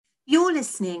You're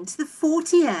listening to the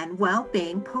 40N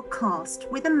Wellbeing Podcast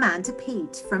with Amanda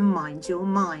Peet from Mind Your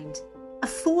Mind, a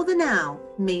For the Now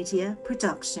media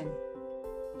production.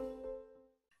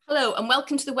 Hello and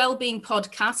welcome to the Wellbeing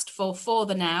Podcast for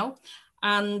the Now.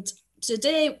 And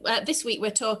today, this week,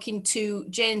 we're talking to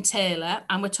Jane Taylor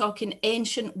and we're talking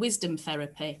ancient wisdom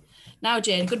therapy. Now,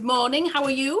 Jane, good morning. How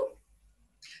are you?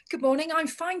 Good morning. I'm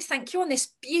fine, thank you, on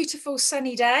this beautiful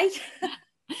sunny day.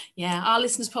 Yeah, our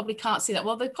listeners probably can't see that.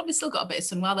 Well, they've probably still got a bit of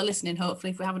sun while they're listening,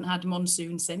 hopefully, if we haven't had a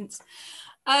monsoon since.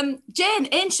 Jane,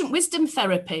 ancient wisdom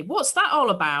therapy, what's that all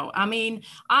about? I mean,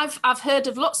 I've heard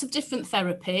of lots of different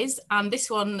therapies and this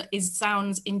one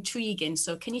sounds intriguing.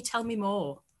 So can you tell me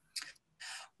more?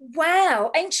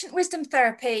 Well, ancient wisdom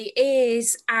therapy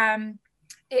is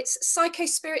it's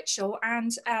psycho-spiritual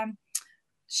and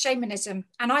shamanism.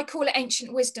 And I call it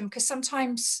ancient wisdom because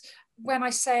sometimes when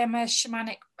I say I'm a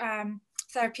shamanic,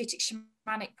 therapeutic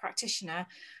shamanic practitioner,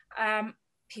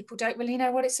 people don't really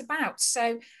know what it's about.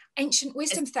 So ancient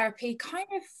wisdom therapy kind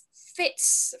of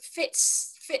fits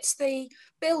the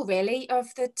bill really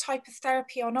of the type of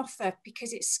therapy on offer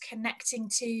because it's connecting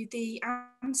to the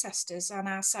ancestors and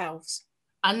ourselves.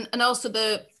 And also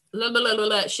the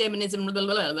shamanism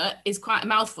is quite a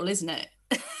mouthful, isn't it?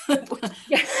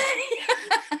 Yeah.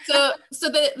 So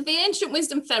the ancient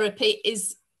wisdom therapy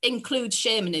includes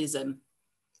shamanism.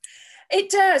 It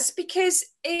does, because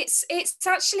it's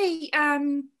actually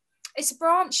it's a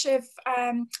branch of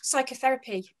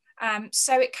psychotherapy.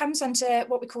 So it comes under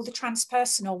what we call the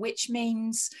transpersonal, which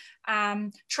means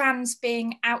trans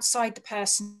being outside the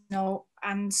personal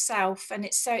and self, and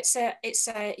it's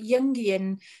a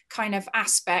Jungian kind of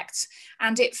aspect,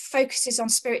 and it focuses on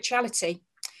spirituality.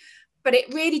 But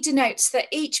it really denotes that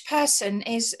each person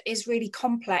is really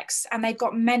complex and they've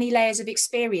got many layers of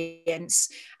experience,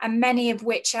 and many of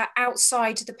which are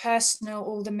outside the personal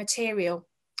or the material.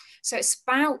 So it's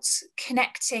about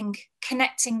connecting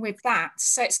with that.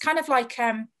 So it's kind of like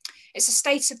it's a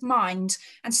state of mind.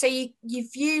 And so you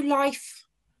view life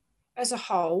as a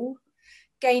whole,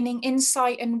 gaining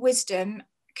insight and wisdom,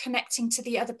 connecting to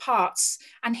the other parts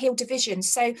and heal division.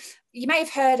 So you may have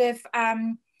heard of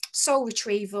soul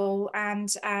retrieval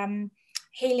and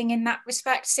healing in that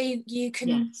respect. So you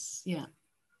can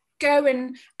go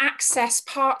and access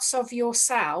parts of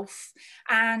yourself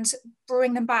and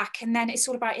bring them back, and then it's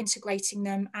all about integrating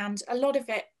them. And a lot of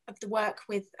the work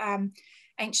with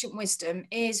ancient wisdom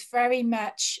is very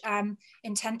much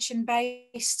intention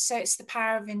based. So it's the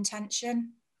power of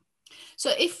intention.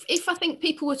 So if I think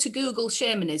people were to Google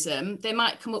shamanism, they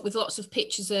might come up with lots of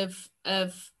pictures of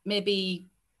maybe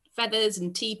feathers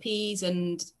and teepees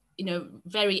and, you know,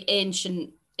 very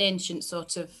ancient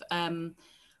sort of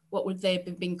what would they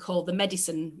have been called, the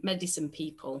medicine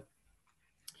people.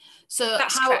 So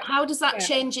how does that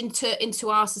change into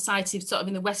our society, sort of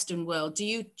in the Western world? Do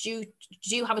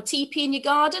you have a teepee in your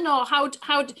garden, or how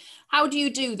do you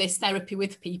do this therapy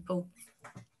with people?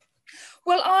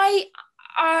 Well,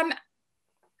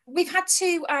 we've had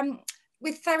to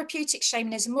with therapeutic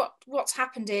shamanism. What's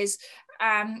happened is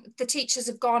the teachers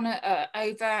have gone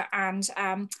over, and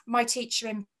my teacher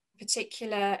in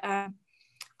particular,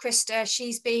 Krista,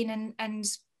 she's been and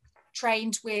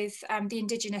trained with the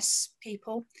indigenous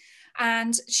people,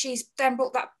 and she's then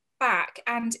brought that back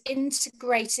and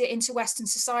integrated it into Western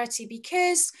society,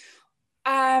 because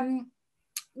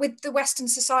with the Western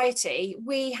society,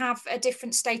 we have a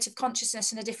different state of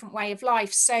consciousness and a different way of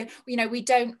life. So, you know, we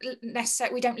don't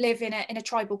live in a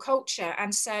tribal culture.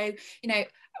 And so, you know,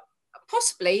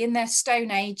 possibly in the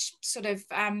Stone Age sort of,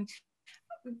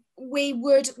 we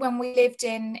would, when we lived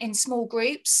in small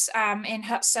groups, in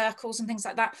hut circles and things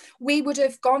like that, we would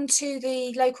have gone to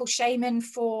the local shaman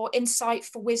for insight,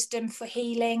 for wisdom, for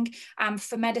healing,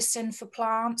 for medicine, for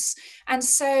plants. And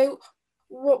so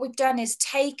what we've done is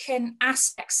taken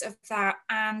aspects of that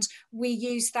and we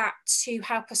use that to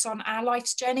help us on our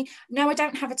life's journey. No, I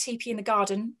don't have a teepee in the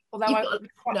garden, although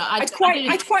I'd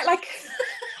quite like.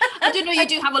 I don't know, you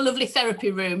do have a lovely therapy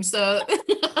room, so.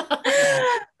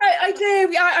 I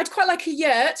do. I'd quite like a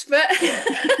yurt, but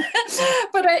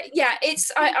yeah,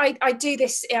 I do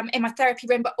this in my therapy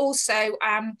room, but also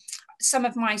some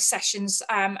of my sessions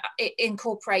it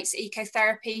incorporates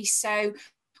ecotherapy. So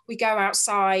we go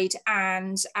outside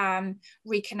and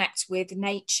reconnect with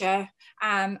nature,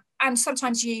 and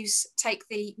sometimes take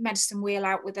the medicine wheel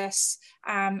out with us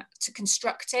to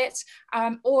construct it,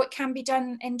 or it can be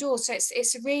done indoors. So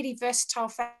it's a really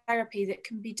versatile therapy that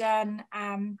can be done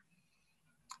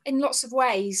in lots of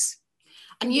ways.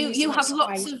 And you have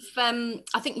lots of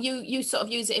I think you sort of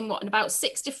use it in about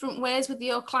 6 different ways with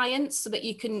your clients, so that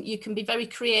you can be very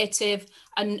creative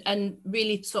and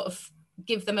really sort of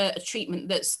give them a treatment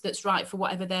that's right for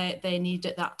whatever they need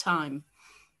at that time.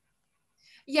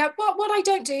 Yeah, what I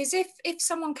don't do is if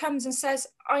someone comes and says,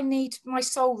 I need my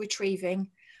soul retrieving,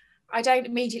 I don't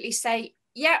immediately say,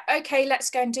 yeah, okay, let's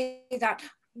go and do that.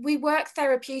 We work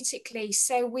therapeutically.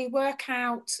 So we work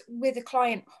out with the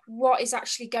client what is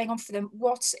actually going on for them.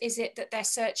 What is it that they're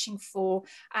searching for?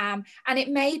 And it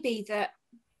may be that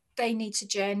they need to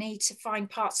journey to find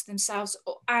parts of themselves,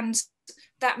 and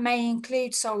that may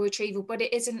include soul retrieval, but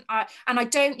it isn't. And I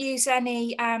don't use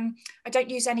any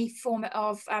form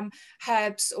of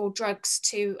herbs or drugs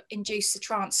to induce a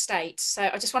trance state. So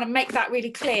I just want to make that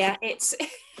really clear. It's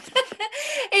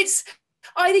it's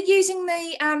either using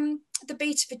the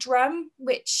beat of a drum,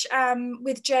 which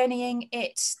with journeying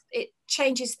it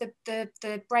changes the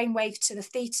brainwave to the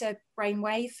theta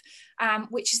brainwave,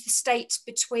 which is the state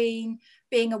between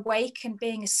being awake and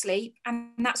being asleep, and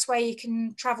that's where you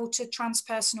can travel to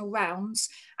transpersonal realms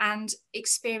and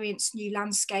experience new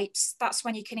landscapes. That's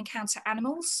when you can encounter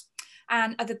animals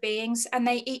and other beings, and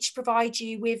they each provide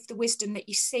you with the wisdom that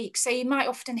you seek. So you might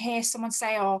often hear someone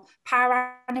say, oh,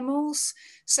 power animals.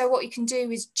 So what you can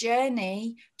do is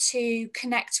journey to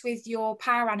connect with your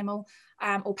power animal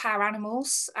or power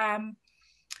animals,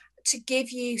 to give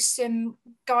you some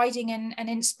guiding and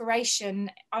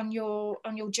inspiration on your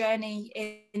journey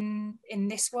in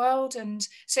this world. And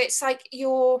so it's like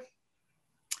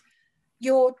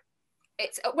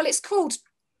it's called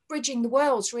Bridging the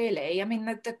Worlds, really. I mean,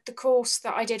 the course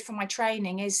that I did for my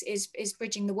training is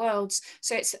Bridging the Worlds.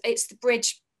 So it's the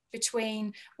bridge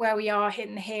between where we are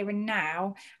in the here and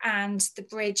now and the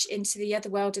bridge into the other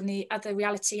world and the other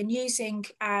reality. And using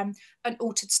an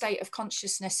altered state of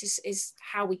consciousness is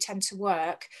how we tend to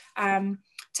work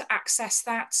to access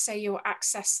that. So you're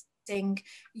accessing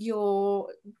your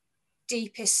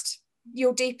deepest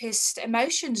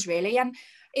emotions, really. And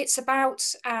it's about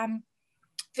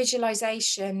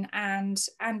visualization and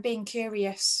being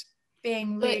curious,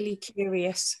 being really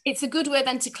curious. It's a good way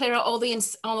then to clear out all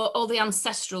the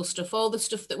ancestral stuff, all the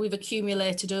stuff that we've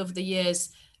accumulated over the years,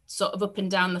 sort of up and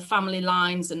down the family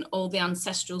lines, and all the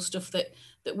ancestral stuff that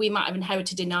we might have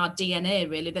inherited in our DNA,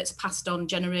 really, that's passed on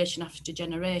generation after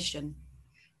generation.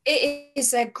 It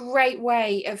is a great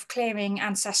way of clearing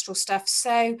ancestral stuff.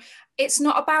 So it's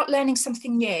not about learning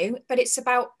something new, but it's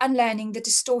about unlearning the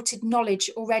distorted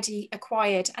knowledge already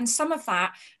acquired. And some of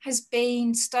that has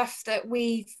been stuff that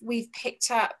we've picked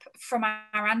up from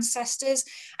our ancestors.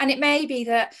 And it may be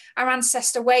that our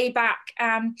ancestor way back,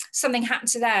 something happened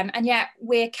to them, and yet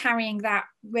we're carrying that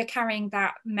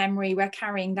memory, we're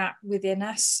carrying that within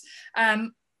us. And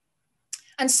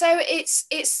so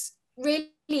it's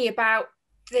really about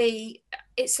the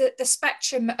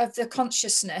spectrum of the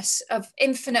consciousness of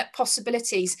infinite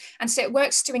possibilities. And so it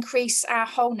works to increase our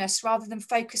wholeness rather than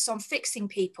focus on fixing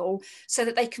people so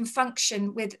that they can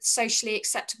function with socially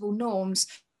acceptable norms.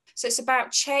 So it's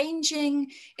about changing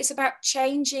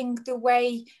the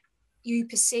way you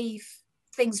perceive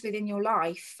things within your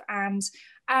life, and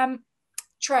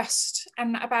trust,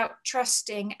 and about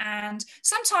trusting. And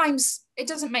sometimes it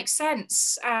doesn't make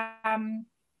sense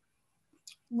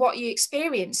what you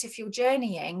experience if you're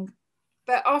journeying,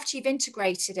 but after you've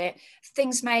integrated it,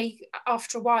 things may,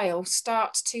 after a while,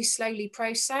 start to slowly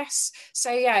process.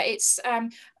 So yeah, it's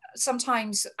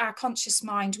sometimes our conscious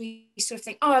mind, we sort of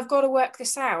think, oh, I've got to work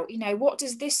this out. You know, what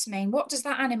does this mean? What does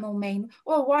that animal mean?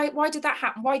 Oh, why did that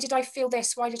happen? Why did I feel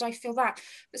this? Why did I feel that?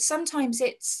 But sometimes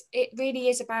it really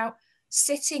is about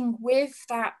sitting with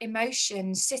that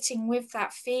emotion, sitting with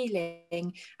that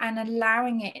feeling, and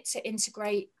allowing it to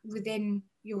integrate within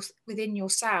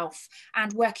yourself,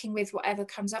 and working with whatever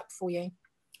comes up for you.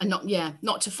 And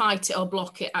not to fight it or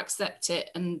block it, accept it,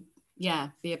 and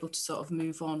be able to sort of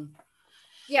move on.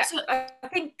 Yeah, so I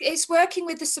think it's working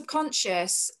with the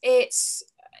subconscious. It's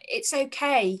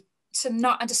okay to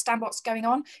not understand what's going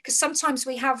on, because sometimes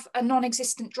we have a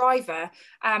non-existent driver,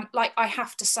 like I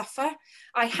have to suffer,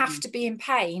 I have to be in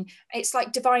pain. It's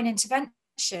like divine intervention.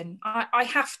 I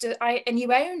have to, and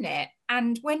you own it.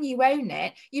 And when you own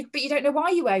it, but you don't know why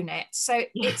you own it. So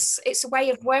it's a way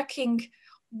of working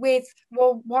with,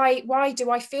 well, why do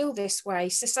I feel this way?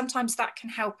 So sometimes that can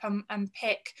help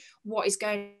unpick what is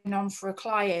going on for a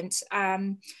client,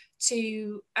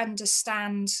 to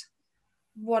understand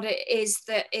what it is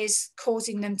that is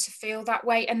causing them to feel that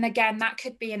way. And again, that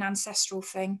could be an ancestral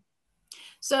thing.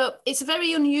 So it's a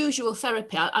very unusual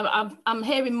therapy. I'm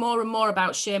hearing more and more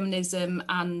about shamanism,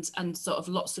 and sort of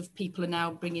lots of people are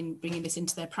now bringing this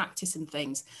into their practice and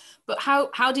things. But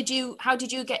how did you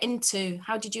get into it?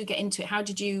 How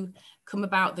did you come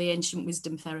about the ancient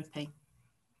wisdom therapy?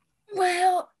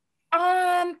 Well,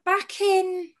 back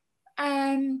in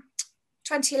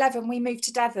 2011 we moved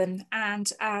to Devon,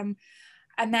 and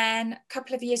then a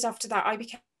couple of years after that I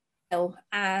became ill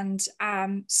and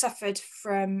suffered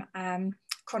from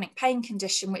chronic pain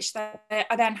condition, which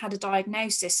I then had a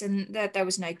diagnosis, and there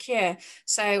was no cure.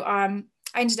 So I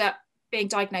ended up being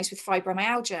diagnosed with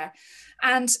fibromyalgia,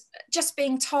 and just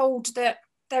being told that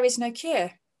there is no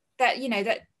cure, that, you know,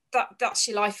 that's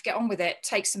your life, get on with it,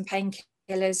 take some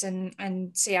painkillers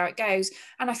and see how it goes.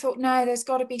 And I thought, no, there's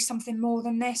got to be something more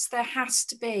than this. There has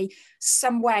to be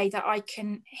some way that I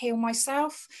can heal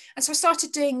myself. And so I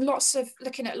started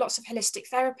looking at lots of holistic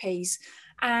therapies,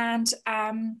 and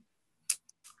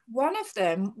one of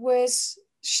them was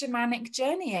shamanic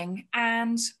journeying,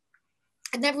 and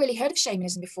I'd never really heard of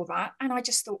shamanism before that. And I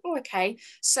just thought, oh, okay.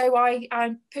 So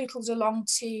I poodled along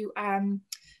to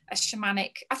a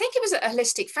shamanic, I think it was a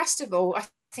holistic festival. I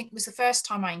think it was the first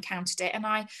time I encountered it. And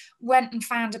I went and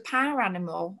found a power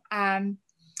animal. And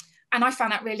I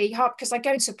found that really hard, because I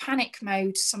go into panic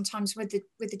mode sometimes with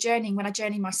the journeying, when I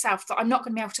journey myself, that I'm not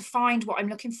going to be able to find what I'm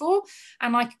looking for.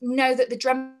 And I know that the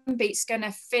drum beat's going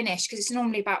to finish, because it's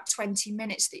normally about 20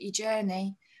 minutes that you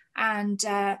journey. And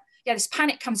yeah, this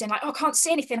panic comes in, like, oh, I can't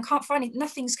see anything, I can't find it,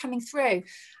 nothing's coming through.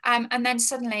 And then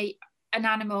suddenly an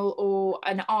animal or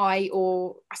an eye,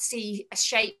 or I see a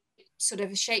shape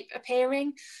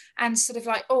appearing, and sort of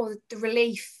like, oh, the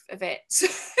relief of it.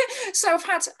 So I've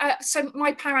had, so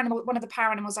my power animal, one of the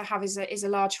power animals I have is a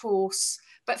large horse,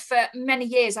 but for many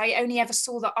years I only ever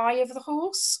saw the eye of the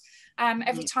horse.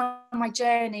 Every time I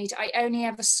journeyed, I only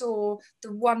ever saw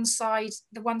the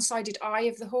one-sided eye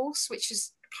of the horse, which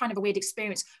is kind of a weird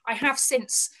experience. I have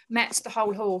since met the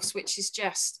whole horse, which is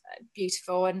just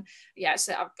beautiful. And yeah,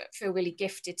 so I feel really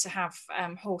gifted to have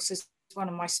horses, one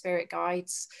of my spirit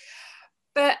guides.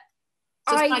 But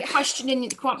so by questioning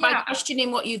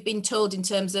what you've been told in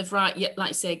terms of, right, yeah, like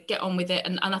I say, get on with it.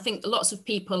 And I think lots of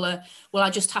people are, well, I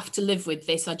just have to live with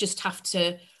this. I just have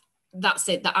to, that's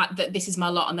it, that this is my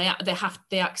lot. And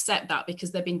they accept that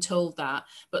because they've been told that.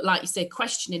 But like you say,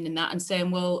 questioning in that and saying,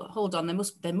 well, hold on,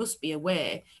 there must be a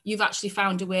way. You've actually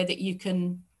found a way that you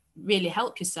can really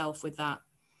help yourself with that.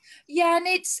 Yeah, and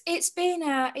it's been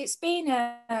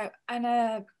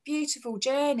a beautiful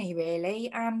journey,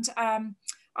 really. And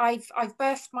I've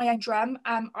birthed my own drum.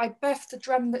 I birthed the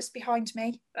drum that's behind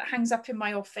me, that hangs up in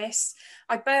my office.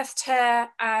 I birthed her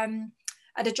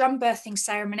at a drum birthing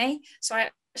ceremony. So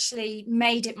I actually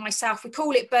made it myself. We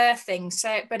call it birthing.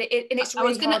 So, but it's really I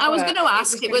was going to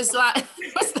ask. Was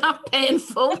that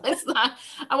painful?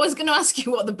 I was going to ask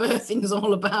you what the birthing is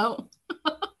all about.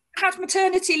 Had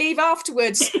maternity leave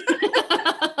afterwards.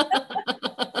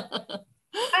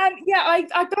 Yeah,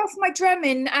 I birthed my drum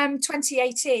in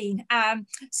 2018.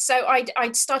 So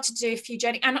I'd started to do a few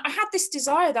journeys, and I had this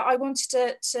desire that I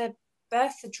wanted to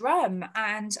birth the drum,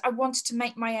 and I wanted to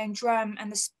make my own drum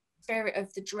and the spirit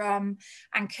of the drum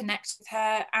and connect with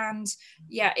her. And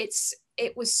yeah,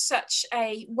 it was such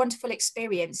a wonderful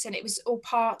experience, and it was all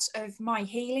part of my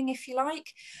healing, if you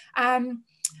like. And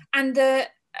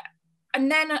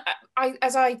then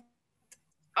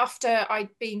after I'd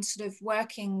been sort of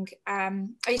working, I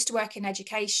used to work in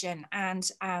education, and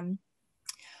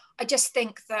I just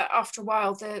think that after a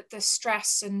while, the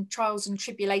stress and trials and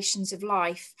tribulations of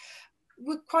life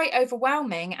were quite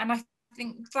overwhelming, and I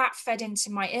think that fed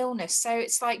into my illness. So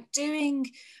it's like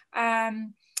doing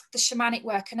the shamanic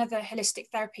work and other holistic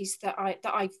therapies that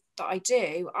I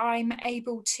do, I'm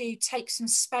able to take some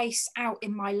space out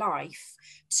in my life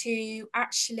to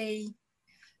actually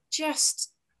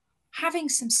just having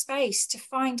some space to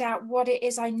find out what it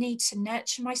is I need to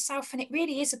nurture myself. And it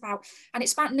really is about, and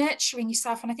it's about nurturing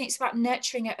yourself. And I think it's about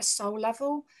nurturing at a soul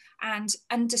level and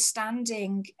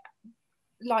understanding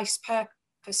life's purpose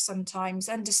sometimes,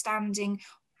 understanding,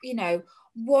 you know,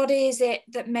 what is it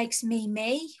that makes me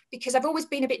me? Because I've always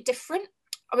been a bit different.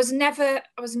 I was never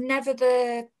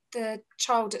the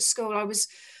child at school. I was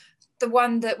the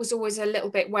one that was always a little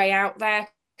bit way out there,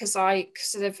 because I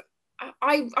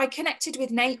connected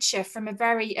with nature from a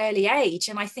very early age.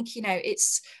 And I think, you know,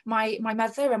 it's my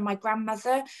mother and my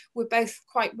grandmother were both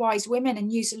quite wise women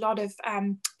and used a lot of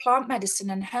plant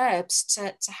medicine and herbs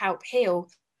to help heal,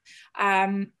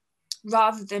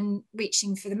 rather than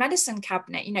reaching for the medicine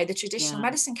cabinet, you know, the traditional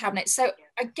medicine cabinet. So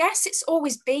I guess it's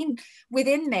always been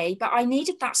within me, but I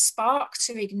needed that spark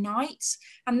to ignite.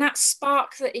 And that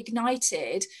spark that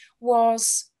ignited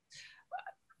was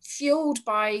fueled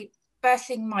by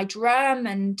birthing my drum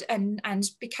and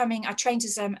becoming, I trained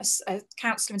as a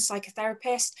counsellor and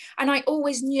psychotherapist, and I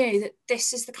always knew that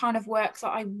this is the kind of work that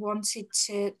I wanted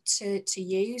to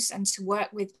use and to work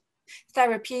with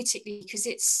therapeutically,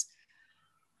 because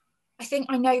I think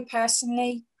I know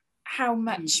personally how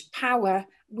much power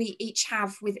we each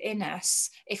have within us.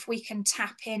 If we can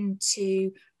tap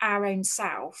into our own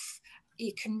self,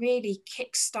 you can really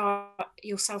kickstart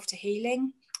yourself to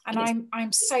healing. And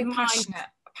I'm so passionate.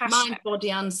 Mind,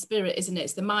 body and spirit, isn't it?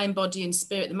 It's the mind, body and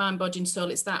spirit, the mind, body and soul.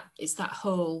 It's that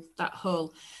whole.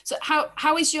 So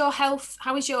how is your health?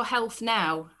 How is your health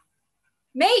now?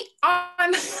 Me,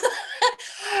 I'm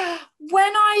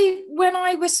when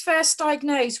I was first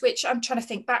diagnosed, which I'm trying to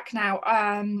think back now,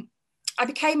 I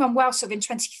became unwell sort of in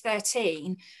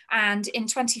 2013, and in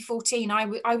 2014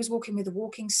 I was walking with a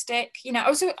walking stick. You know, I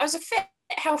was a fit,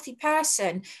 healthy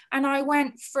person, and I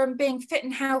went from being fit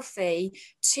and healthy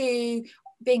to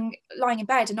being lying in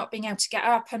bed and not being able to get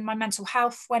up, and my mental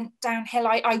health went downhill.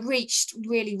 I reached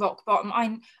really rock bottom.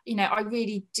 I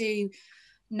really do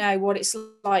know what it's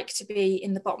like to be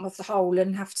in the bottom of the hole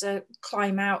and have to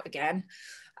climb out again.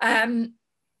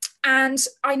 And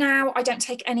I don't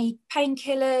take any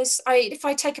painkillers. If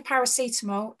I take a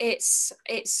paracetamol, it's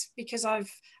because I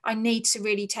need to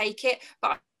really take it,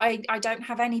 but I don't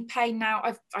have any pain now.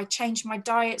 I changed my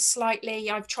diet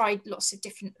slightly. I've tried lots of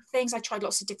different things. I tried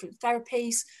lots of different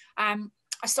therapies. I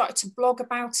started to blog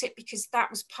about it because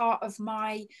that was part of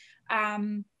my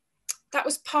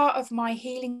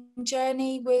healing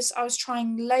journey. I was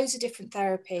trying loads of different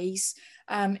therapies,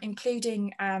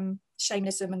 including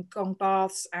shamanism and gong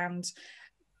baths and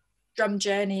drum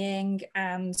journeying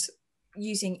and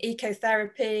using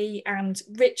ecotherapy and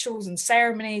rituals and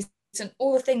ceremonies and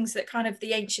all the things that kind of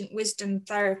the ancient wisdom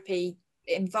therapy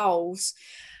involves.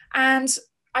 And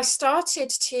I started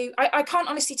to, I can't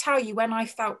honestly tell you when I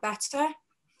felt better.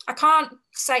 I can't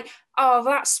say, oh,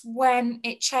 that's when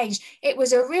it changed. It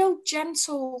was a real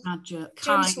gentle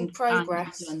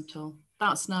progress. Gentle.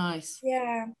 That's nice.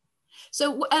 Yeah.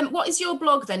 So what is your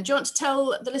blog then? Do you want to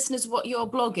tell the listeners what your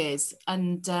blog is?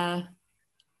 And well,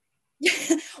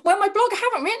 my blog, I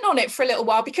haven't written on it for a little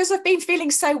while because I've been feeling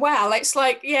so well. It's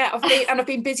like, I've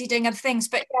been busy doing other things.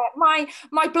 But yeah,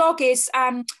 my blog is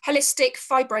Holistic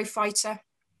Fibro Fighter.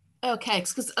 Okay,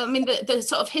 because I mean the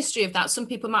sort of history of that, some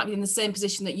people might be in the same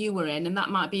position that you were in, and that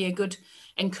might be a good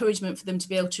encouragement for them to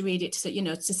be able to read it,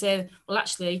 to say, well,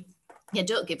 actually, yeah,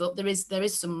 don't give up. There is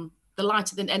some, the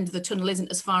light at the end of the tunnel isn't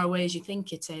as far away as you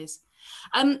think it is.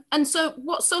 And so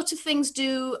what sort of things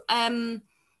does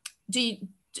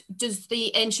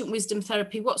the ancient wisdom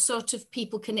therapy, what sort of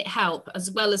people can it help, as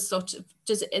well as sort of,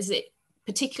 is it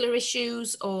particular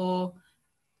issues, or?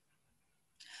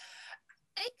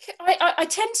 I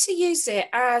tend to use it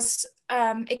as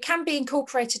it can be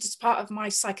incorporated as part of my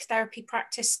psychotherapy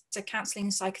practice, so counselling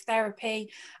and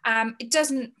psychotherapy.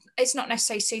 It's not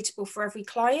necessarily suitable for every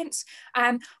client.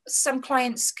 Some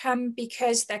clients come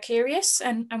because they're curious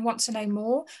and want to know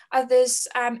more. Others,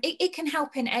 it can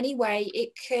help in any way.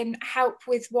 It can help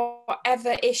with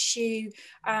whatever issue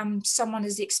someone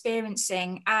is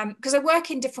experiencing, because I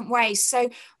work in different ways. So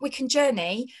we can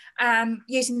journey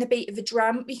using the beat of a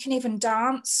drum. We can even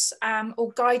dance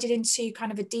or guide it into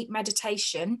kind of a deep meditation,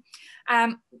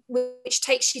 which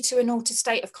takes you to an altered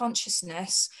state of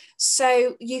consciousness.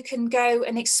 So you can go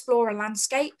and explore a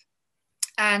landscape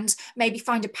and maybe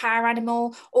find a power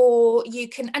animal, or you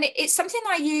can, and it's something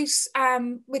I use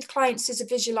with clients as a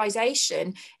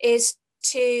visualization, is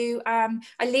to I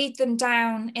lead them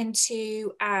down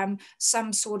into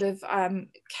some sort of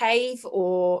cave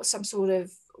or some sort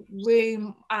of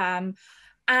room, and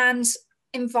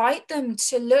invite them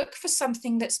to look for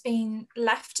something that's been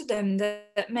left to them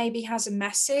that maybe has a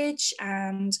message,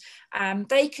 and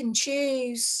they can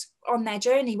choose on their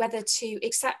journey whether to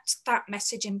accept that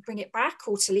message and bring it back,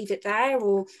 or to leave it there,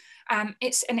 or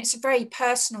it's a very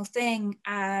personal thing.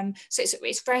 So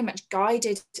it's very much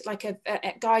guided, like in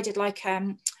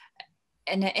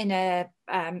a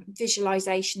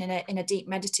visualization in a deep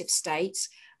meditative state.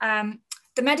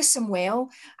 The medicine wheel,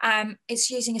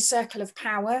 it's using a circle of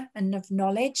power and of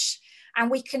knowledge, and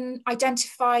we can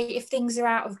identify if things are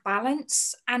out of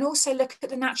balance, and also look at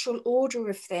the natural order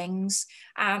of things,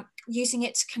 using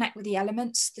it to connect with the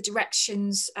elements, the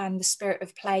directions, and the spirit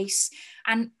of place.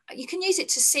 And you can use it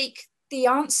to seek the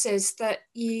answers that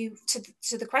you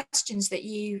to the questions that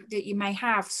you may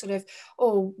have, sort of,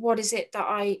 what is it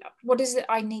I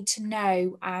need to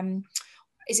know?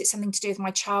 Is it something to do with my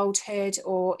childhood,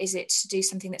 or is it to do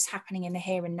something that's happening in the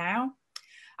here and now?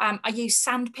 I use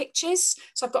sand pictures.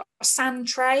 So I've got a sand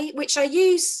tray, which I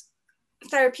use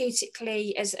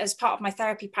therapeutically as part of my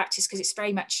therapy practice, because it's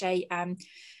very much a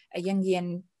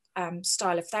Jungian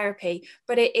style of therapy.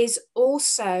 But it is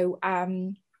also,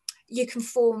 you can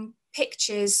form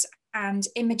pictures and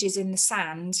images in the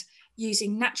sand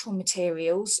using natural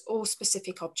materials or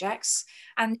specific objects,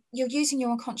 and you're using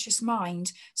your unconscious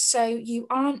mind. So you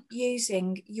aren't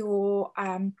using your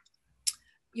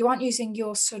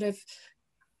sort of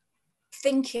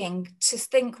thinking to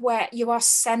think, where you are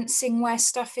sensing where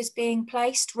stuff is being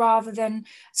placed, rather than,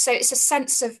 so it's a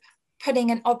sense of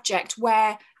putting an object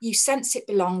where you sense it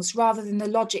belongs, rather than the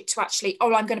logic to actually,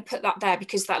 oh, I'm going to put that there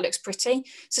because that looks pretty.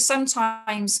 So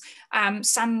sometimes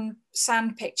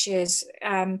sand pictures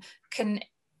can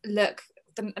look,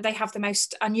 they have the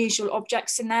most unusual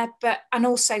objects in there, and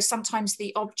also sometimes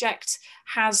the object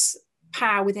has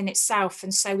power within itself,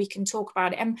 and so we can talk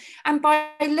about it. And by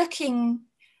looking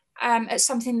at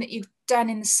something that you've done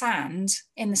in the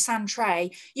sand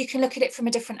tray, you can look at it from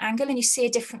a different angle and you see a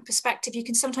different perspective. You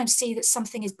can sometimes see that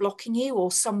something is blocking you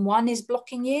or someone is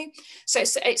blocking you. So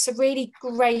it's a really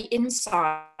great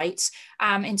insight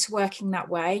into working that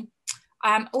way.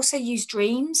 Also use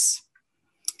dreams.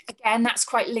 Again, that's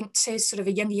quite linked to sort of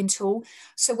a Jungian tool.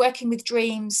 So working with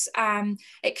dreams,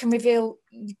 it can reveal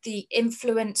the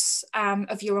influence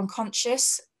of your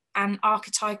unconscious and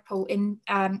archetypal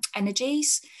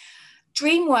energies.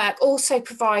 Dream work also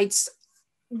provides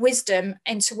wisdom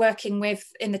into working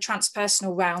in the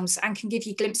transpersonal realms, and can give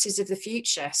you glimpses of the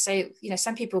future. So,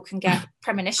 some people can get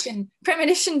premonition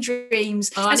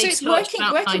dreams. Oh, I need so to talk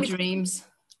about my dreams.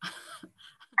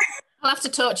 I'll have to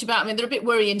talk to you about them. They're a bit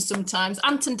worrying sometimes.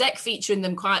 Ant and Dec feature in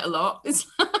them quite a lot.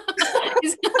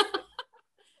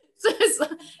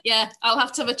 Yeah, I'll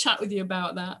have to have a chat with you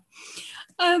about that.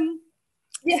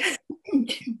 Yeah.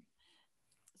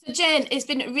 So Jane, it's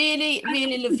been really,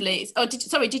 really lovely. Oh, did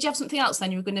you have something else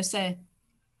then you were going to say?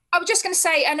 I was just going to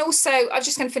say, and also I was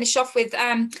just going to finish off with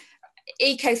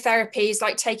ecotherapy is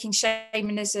like taking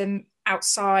shamanism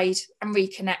outside and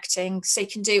reconnecting, so you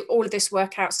can do all of this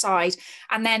work outside.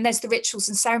 And then there's the rituals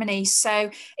and ceremonies. So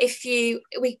if we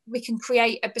can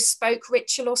create a bespoke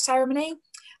ritual or ceremony,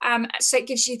 so it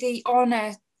gives you the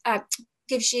honor,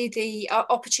 gives you the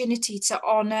opportunity to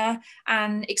honor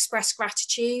and express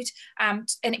gratitude, and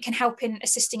it can help in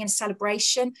assisting in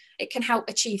celebration. It can help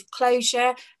achieve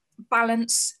closure,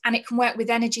 balance, and it can work with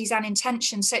energies and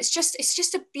intentions. So it's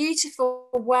just a beautiful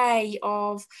way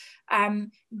of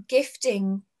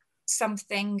gifting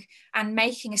something and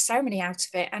making a ceremony out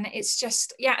of it. And it's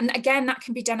just, yeah, and again, that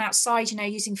can be done outside,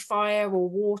 using fire or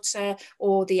water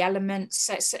or the elements.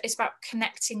 So it's about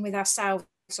connecting with ourselves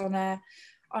on a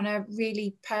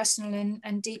really personal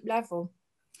and deep level.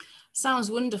 Sounds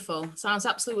wonderful. Sounds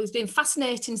absolutely. It's been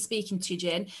fascinating speaking to you,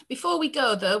 Jane. Before we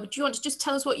go, though, do you want to just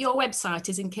tell us what your website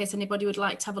is, in case anybody would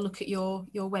like to have a look at your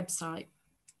website?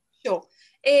 Sure.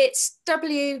 It's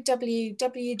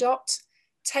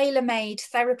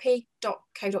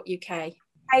www.taylormadetherapy.co.uk.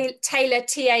 Taylor,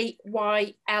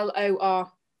 TAYLOR.co.uk.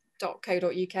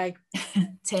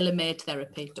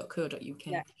 taylormadetherapy.co.uk.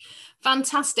 Yeah.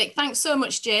 Fantastic. Thanks so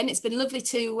much, Jane. It's been lovely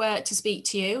to speak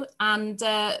to you, and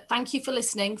thank you for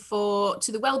listening to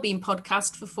the Wellbeing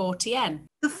Podcast for 4TN.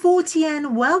 The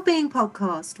 4TN Wellbeing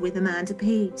Podcast with Amanda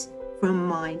Peet from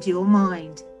Mind Your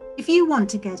Mind. If you want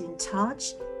to get in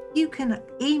touch, you can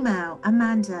email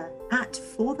Amanda at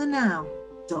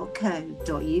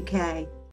forthenow.co.uk.